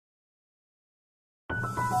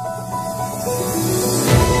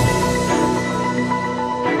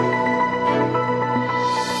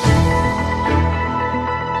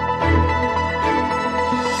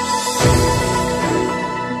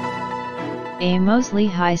A Mosley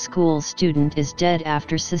High School student is dead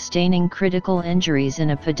after sustaining critical injuries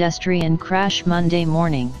in a pedestrian crash Monday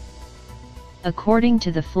morning. According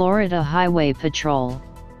to the Florida Highway Patrol,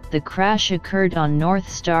 the crash occurred on North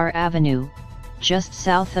Star Avenue, just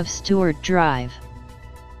south of Stewart Drive.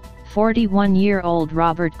 41-year-old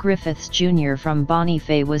Robert Griffiths Jr. from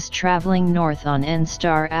Bonifay was traveling north on N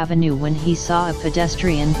Star Avenue when he saw a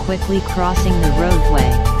pedestrian quickly crossing the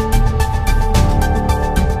roadway.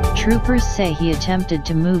 Troopers say he attempted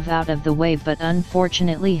to move out of the way but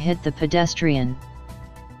unfortunately hit the pedestrian.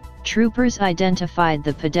 Troopers identified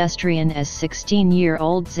the pedestrian as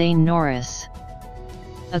 16-year-old Zane Norris.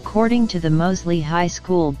 According to the Mosley High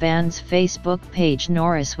School band's Facebook page,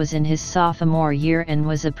 Norris was in his sophomore year and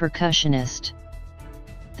was a percussionist.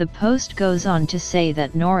 The post goes on to say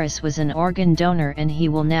that Norris was an organ donor and he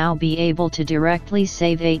will now be able to directly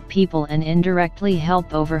save 8 people and indirectly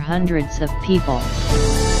help over hundreds of people.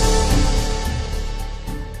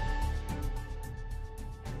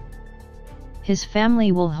 His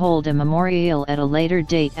family will hold a memorial at a later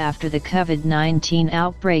date after the COVID-19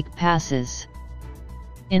 outbreak passes.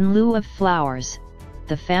 In lieu of flowers,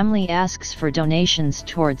 the family asks for donations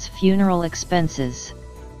towards funeral expenses.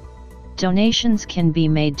 Donations can be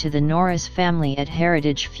made to the Norris family at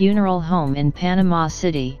Heritage Funeral Home in Panama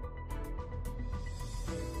City.